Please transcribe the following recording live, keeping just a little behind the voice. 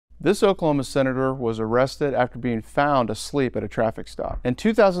This Oklahoma senator was arrested after being found asleep at a traffic stop. In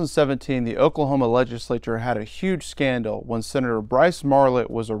 2017, the Oklahoma legislature had a huge scandal when Senator Bryce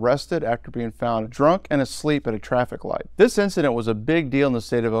Marlett was arrested after being found drunk and asleep at a traffic light. This incident was a big deal in the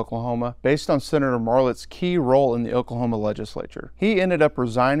state of Oklahoma based on Senator Marlett's key role in the Oklahoma legislature. He ended up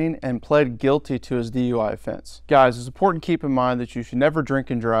resigning and pled guilty to his DUI offense. Guys, it's important to keep in mind that you should never drink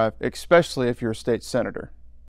and drive, especially if you're a state senator.